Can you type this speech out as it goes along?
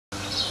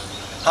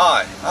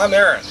Hi, I'm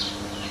Aaron.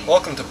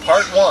 Welcome to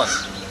part 1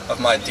 of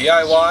my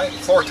DIY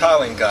floor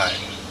tiling guide.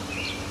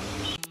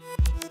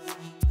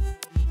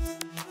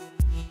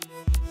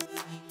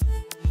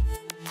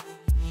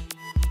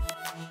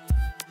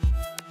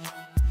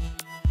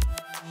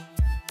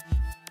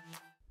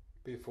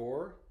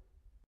 Before,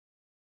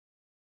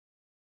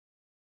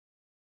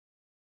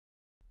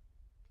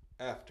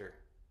 after.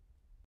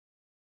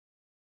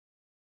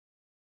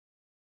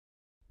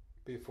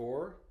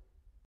 Before,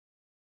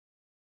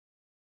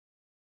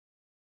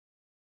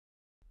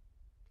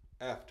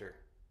 after.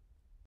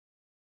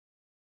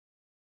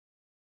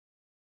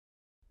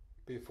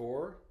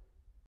 Before,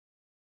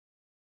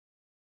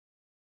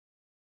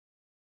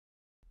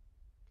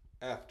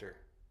 after.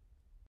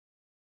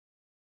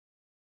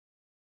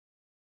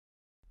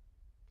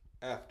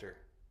 After.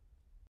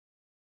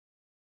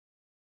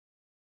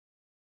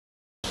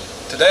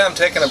 Today I'm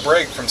taking a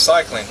break from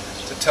cycling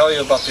to tell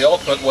you about the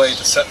ultimate way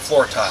to set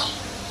floor tile.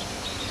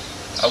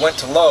 I went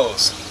to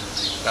Lowe's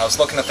and I was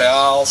looking at the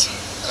aisles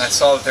and I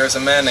saw that there's a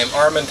man named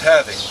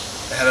Tavy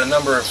that had a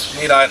number of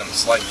neat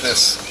items like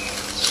this.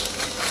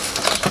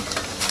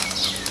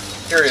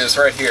 Here he is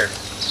right here.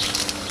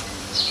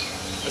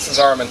 This is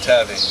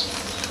Tavy.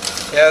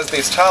 He has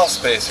these tile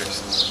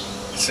spacers.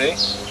 You see?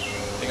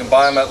 You can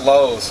buy them at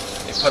Lowe's.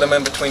 You put them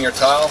in between your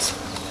tiles.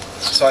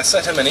 So I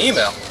sent him an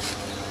email,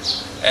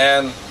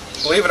 and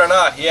believe it or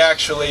not, he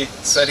actually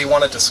said he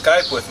wanted to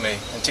Skype with me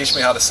and teach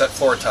me how to set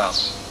floor tile.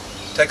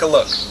 Take a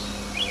look.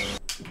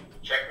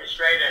 Check me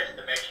straight as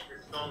to make sure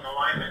it's still in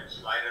alignment.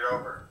 Slide it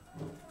over.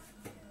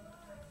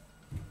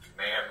 You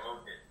may have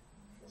moved it.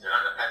 Is it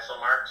on the pencil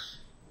marks?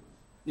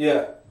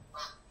 Yeah.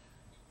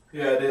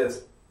 Yeah, it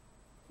is.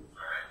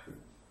 Alright.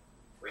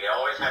 We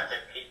always have to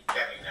keep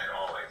checking that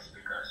always,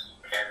 because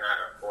you cannot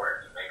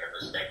afford to make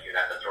a mistake. You'd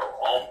have to throw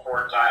all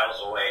 4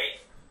 tiles away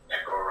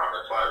that go around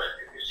the toilet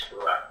if you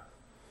screw up.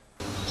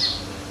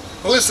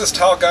 Who is this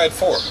tile guide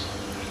for?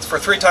 It's for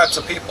 3 types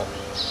of people.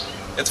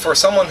 It's for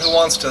someone who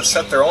wants to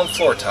set their own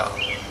floor tile.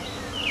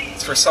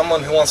 It's for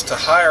someone who wants to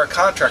hire a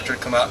contractor to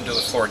come out and do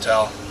the floor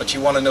tile, but you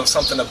want to know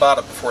something about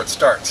it before it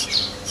starts,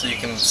 so you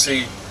can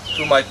see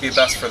who might be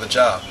best for the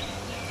job.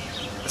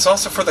 It's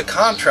also for the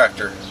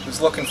contractor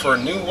who's looking for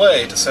a new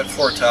way to set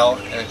floor tile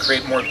and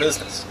create more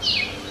business.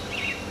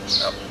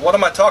 Now, what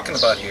am I talking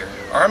about here?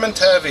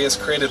 Tavy has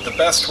created the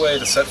best way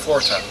to set floor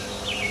tile.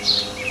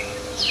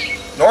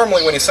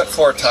 Normally when you set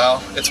floor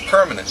tile, it's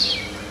permanent.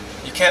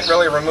 You can't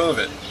really remove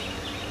it.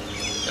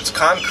 It's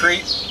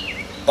concrete,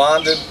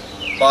 bonded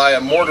by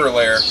a mortar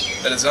layer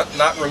that is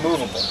not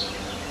removable.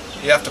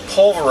 You have to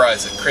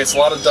pulverize it. It creates a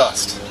lot of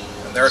dust.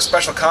 And there are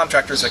special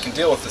contractors that can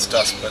deal with this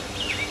dust, but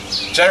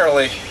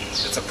generally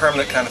it's a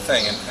permanent kind of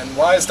thing. And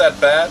why is that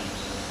bad?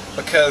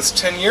 Because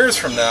 10 years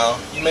from now,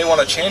 you may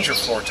want to change your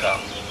floor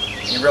tile.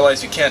 And you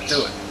realize you can't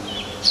do it.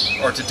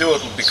 Or to do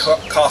it would be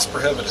cost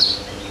prohibitive.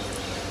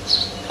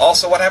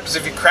 Also, what happens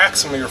if you crack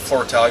some of your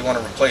floor tile, you want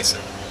to replace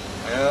it?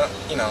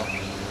 You know,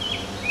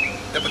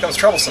 it becomes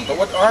troublesome. But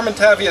what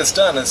Tavy has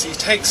done is he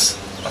takes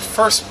a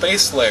first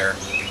base layer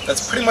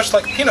that's pretty much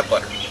like peanut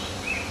butter.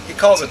 He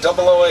calls it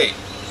 008,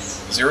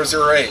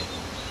 008.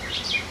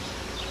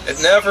 It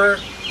never,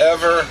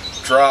 ever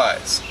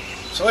dries.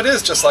 So it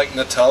is just like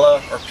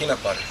Nutella or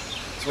peanut butter.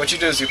 So what you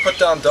do is you put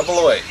down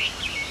 008,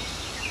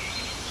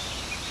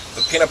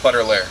 the peanut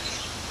butter layer.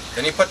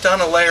 Then you put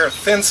down a layer of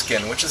thin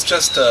skin, which is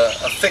just a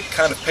thick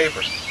kind of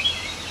paper.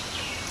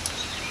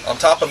 On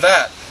top of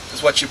that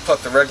is what you put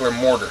the regular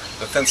mortar,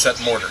 the thin set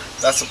mortar.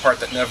 That's the part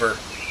that never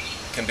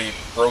can be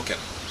broken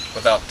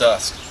without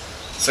dust.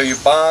 So you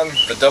bond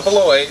the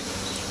 008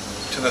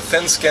 to the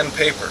thin skin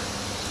paper.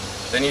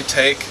 Then you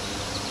take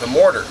the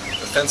mortar,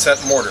 the thin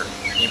set mortar,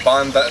 and you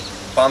bond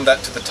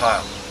that to the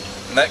tile.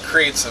 And that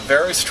creates a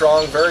very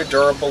strong, very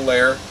durable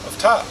layer of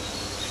tile.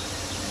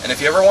 And if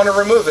you ever want to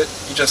remove it,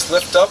 you just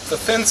lift up the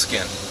thin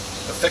skin,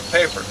 the thick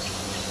paper,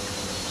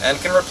 and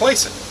can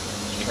replace it.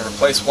 You can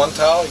replace one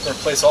tile, you can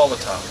replace all the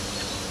tile.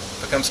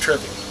 It becomes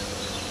trivial.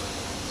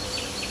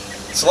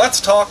 So let's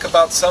talk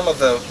about some of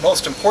the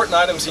most important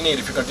items you need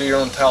if you're going to do your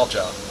own tile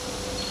job.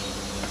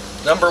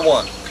 Number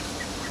 1,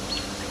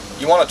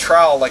 you want a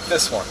trowel like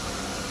this one.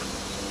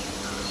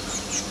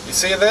 You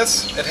see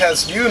this? It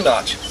has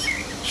U-notches,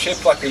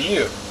 shaped like a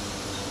U.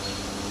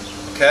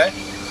 Okay?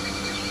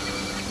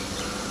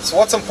 So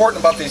what's important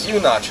about these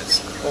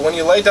U-notches? Well, when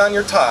you lay down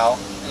your tile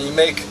and you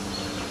make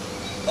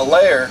a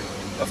layer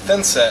of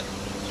thin set,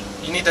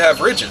 you need to have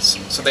ridges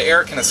so the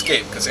air can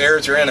escape, because air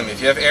is your enemy.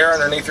 If you have air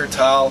underneath your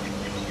tile,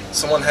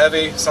 something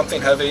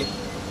heavy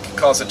can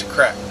cause it to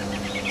crack.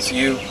 So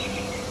you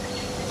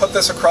put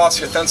this across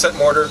your thin set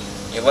mortar,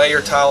 you lay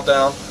your tile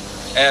down,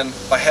 and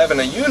by having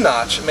a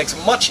U-notch, it makes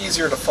it much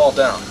easier to fall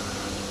down.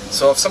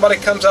 So if somebody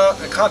comes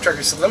out, a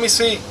contractor says, let me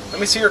see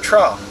your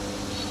trowel.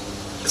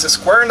 Is it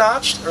square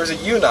notched or is it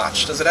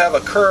U-notched? Does it have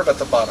a curve at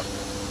the bottom?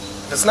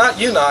 If it's not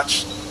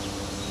U-notched,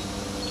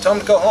 tell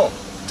them to go home.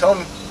 Tell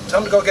them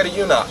to go get a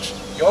U-notch.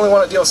 You only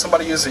want to deal with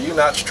somebody who uses a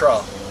U-notched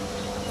trowel.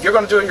 If you're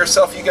going to do it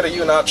yourself, you get a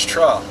U-notched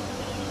trowel.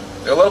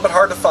 They're a little bit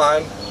hard to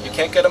find, You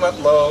can't get them at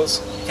Lowe's,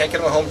 you can't get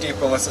them at Home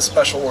Depot unless it's a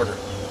special order.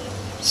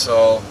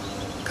 So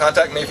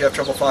contact me if you have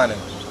trouble finding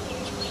them,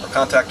 or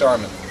contact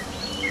Armin.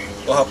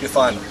 We'll help you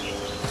find them.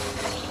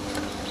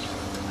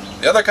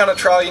 The other kind of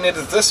trowel you need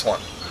is this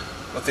one,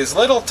 with these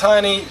little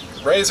tiny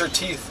razor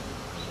teeth.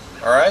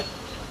 Alright?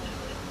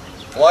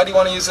 Why do you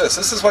want to use this?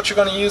 This is what you're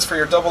going to use for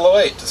your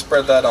 008 to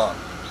spread that on.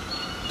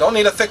 You don't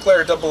need a thick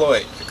layer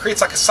 008. It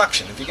creates like a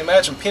suction. If you can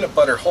imagine peanut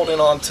butter holding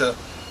on to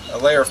a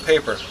layer of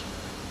paper,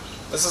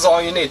 this is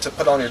all you need to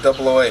put on your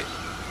 008.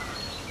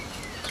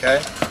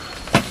 Okay?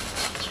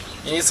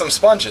 You need some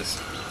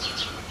sponges.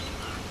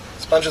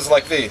 Sponges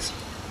like these.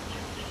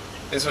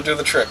 These will do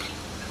the trick.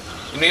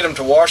 You need them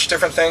to wash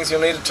different things.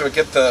 You'll need it to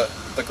get the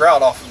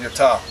grout off of your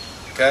towel.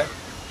 Okay?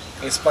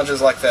 You need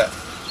sponges like that.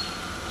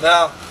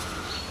 Now,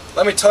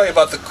 let me tell you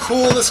about the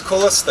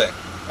coolest thing.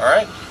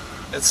 Alright?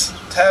 It's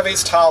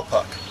Tavy's towel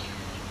puck.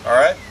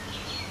 Alright?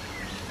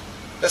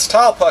 This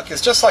towel puck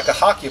is just like a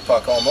hockey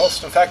puck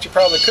almost. In fact, you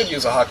probably could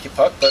use a hockey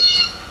puck, but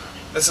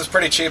this is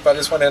pretty cheap. I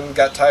just went in and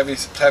got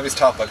Tavy's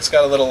towel puck. It's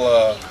got a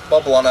little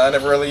bubble on it. I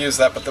never really used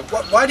that. But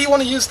why do you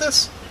want to use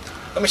this?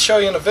 Let me show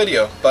you in a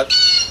video. But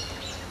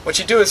what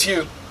you do is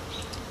you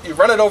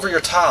run it over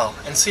your towel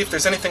and see if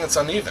there's anything that's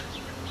uneven.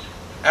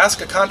 Ask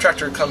a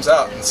contractor who comes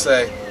out and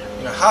say,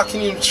 you know, how can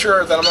you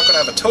ensure that I'm not going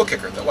to have a toe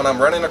kicker? That when I'm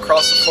running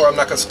across the floor, I'm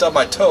not going to stub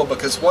my toe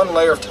because one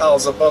layer of towel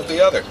is above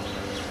the other.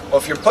 Well,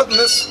 if you're putting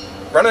this,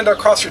 running it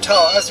across your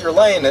towel as you're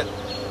laying it,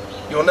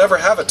 you'll never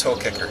have a toe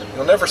kicker.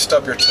 You'll never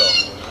stub your toe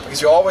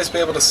because you'll always be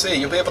able to see.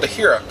 You'll be able to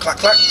hear a clack,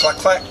 clack, clack,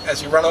 clack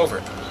as you run over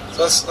it.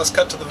 So let's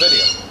cut to the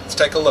video. Let's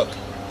take a look.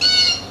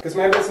 Because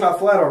maybe it's not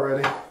flat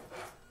already.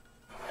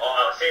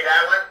 Oh, see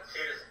that one? See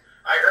this?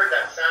 I heard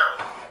that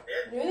sound.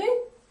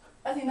 Really?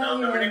 I think No,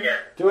 do it again.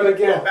 Do it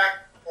again. Go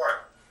back and forth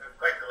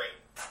quickly.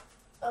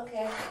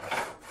 Okay.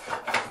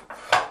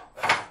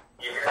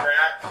 You hear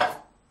that?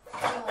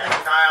 That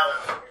tile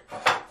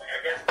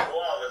against the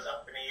wall is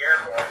up in the air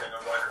more than the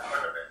one in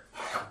front of it.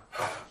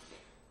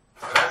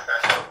 So that's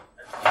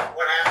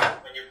what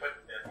happens when you put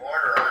the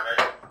mortar on it.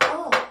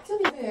 Oh, it's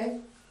really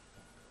weird.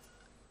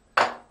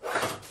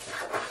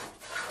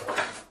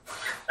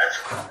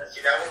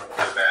 See, that wouldn't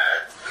be bad.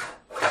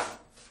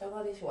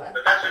 Nobody's what?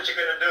 But that's what you're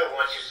going to do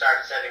once you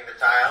start setting the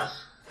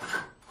tiles.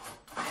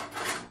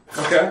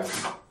 Okay.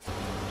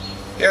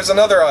 Here's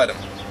another item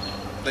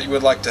that you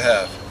would like to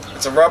have.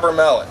 It's a rubber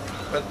mallet.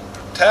 But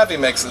Tavy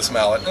makes this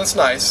mallet, and it's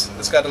nice.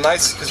 It's got a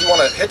nice, because you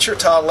want to hit your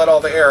towel, let all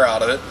the air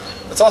out of it.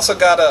 It's also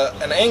got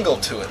an angle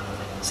to it,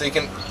 so you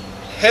can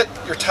hit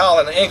your towel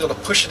at an angle to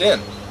push it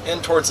in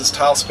towards its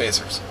tile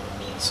spacers.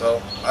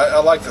 So I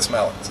like this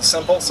mallet. It's a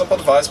simple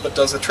device, but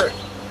does the trick.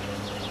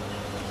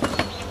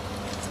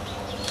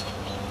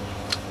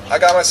 I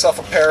got myself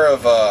a pair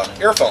of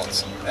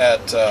earphones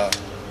at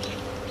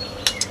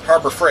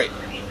Harbor Freight.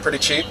 Pretty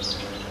cheap.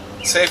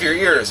 Save your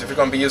ears if you're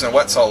going to be using a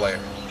wet saw layer.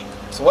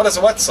 So what is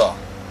a wet saw?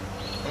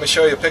 Let me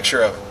show you a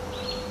picture of it.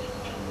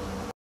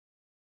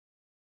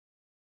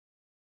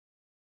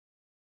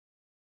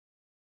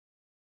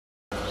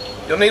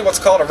 You'll need what's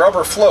called a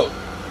rubber float.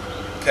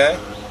 Okay?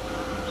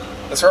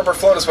 This rubber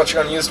float is what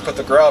you're going to use to put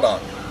the grout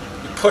on.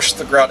 You push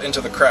the grout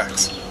into the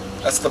cracks.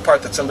 That's the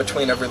part that's in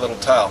between every little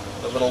tile.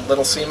 The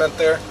little cement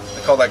there,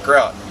 they call that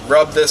grout. You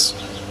rub this,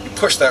 you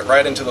push that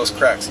right into those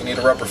cracks. You need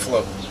a rubber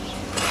float.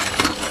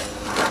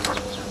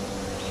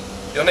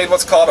 You'll need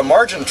what's called a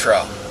margin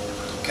trowel.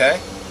 Okay?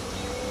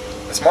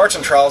 This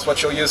margin trowel is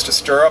what you'll use to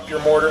stir up your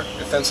mortar,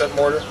 your thin set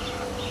mortar,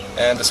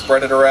 and to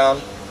spread it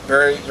around.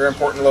 Very, very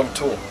important little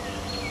tool.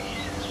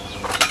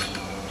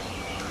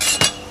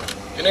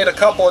 You need a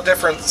couple of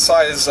different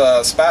size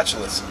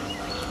spatulas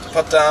to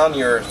put down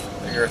your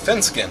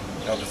thin skin.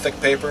 You know, the thick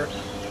paper,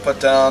 put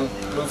down,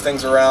 move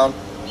things around.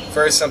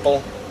 Very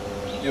simple.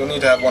 You'll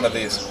need to have one of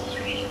these.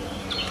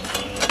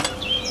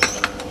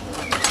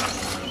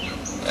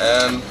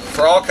 And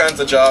for all kinds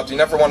of jobs, you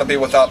never want to be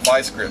without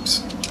vice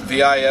grips.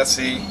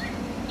 V-I-S-E-G-R-I-P,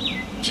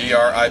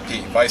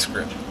 vice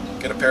grip.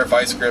 Get a pair of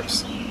vice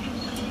grips.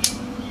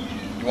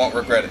 You won't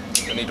regret it.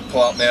 You'll need to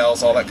pull out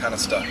nails, all that kind of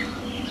stuff.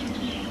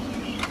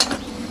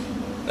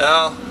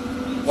 Now,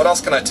 what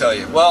else can I tell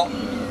you? Well,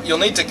 you'll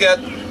need to get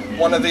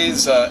one of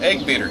these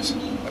egg beaters,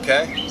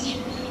 okay?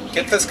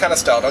 Get this kind of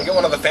style. Don't get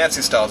one of the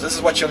fancy styles. This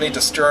is what you'll need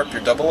to stir up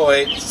your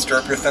 008, stir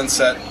up your thin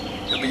set.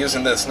 You'll be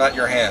using this, not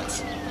your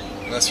hands,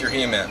 unless you're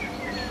He-Man.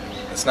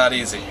 It's not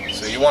easy.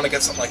 So you want to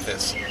get something like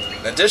this.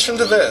 In addition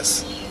to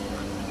this,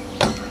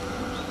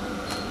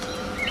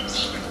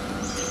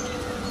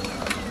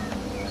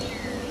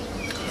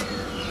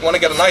 you want to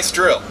get a nice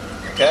drill,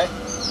 okay?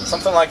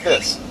 Something like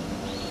this,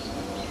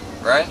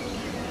 right?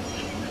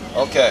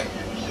 Okay.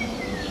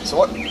 So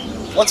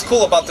what's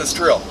cool about this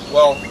drill?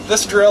 Well,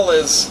 this drill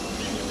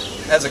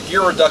has a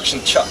gear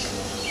reduction chuck,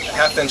 a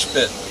 1/2-inch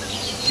bit.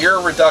 A gear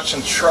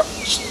reduction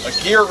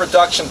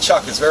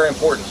chuck is very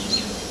important.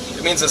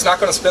 It means it's not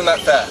going to spin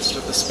that fast.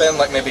 It'll spin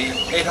like maybe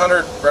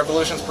 800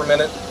 revolutions per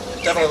minute,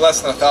 definitely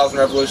less than 1,000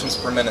 revolutions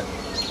per minute.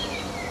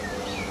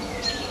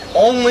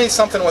 Only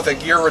something with a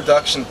gear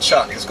reduction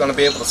chuck is going to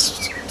be able to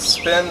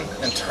spin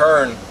and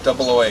turn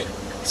 008.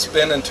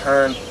 Spin and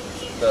turn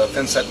the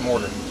thin set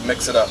mortar.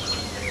 Mix it up.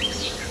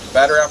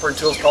 Battery operated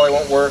tools probably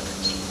won't work.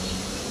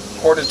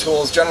 Corded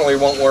tools generally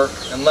won't work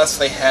unless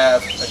they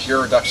have a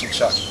gear reduction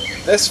chuck.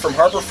 This from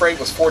Harbor Freight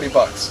was 40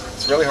 bucks.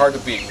 It's really hard to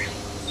beat.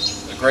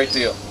 It's a great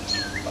deal.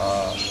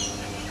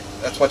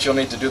 That's what you'll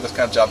need to do this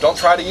kind of job. Don't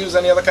try to use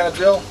any other kind of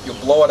drill. You'll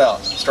blow it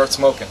out. Start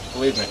smoking.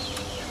 Believe me.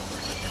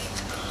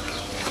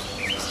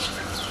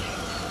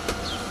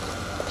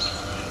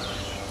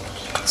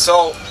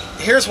 So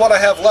here's what I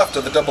have left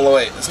of the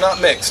 008. It's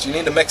not mixed. You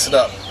need to mix it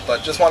up.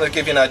 But just wanted to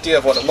give you an idea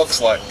of what it looks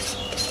like.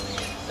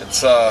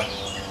 It's a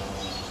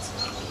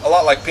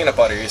lot like peanut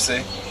butter, you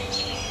see.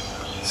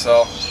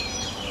 So,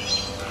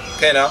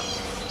 okay now.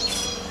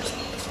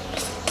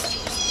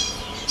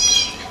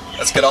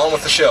 Let's get on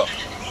with the show.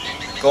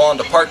 Go on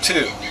to part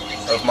 2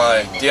 of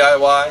my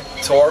DIY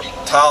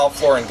tile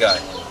flooring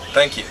guide.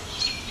 Thank you.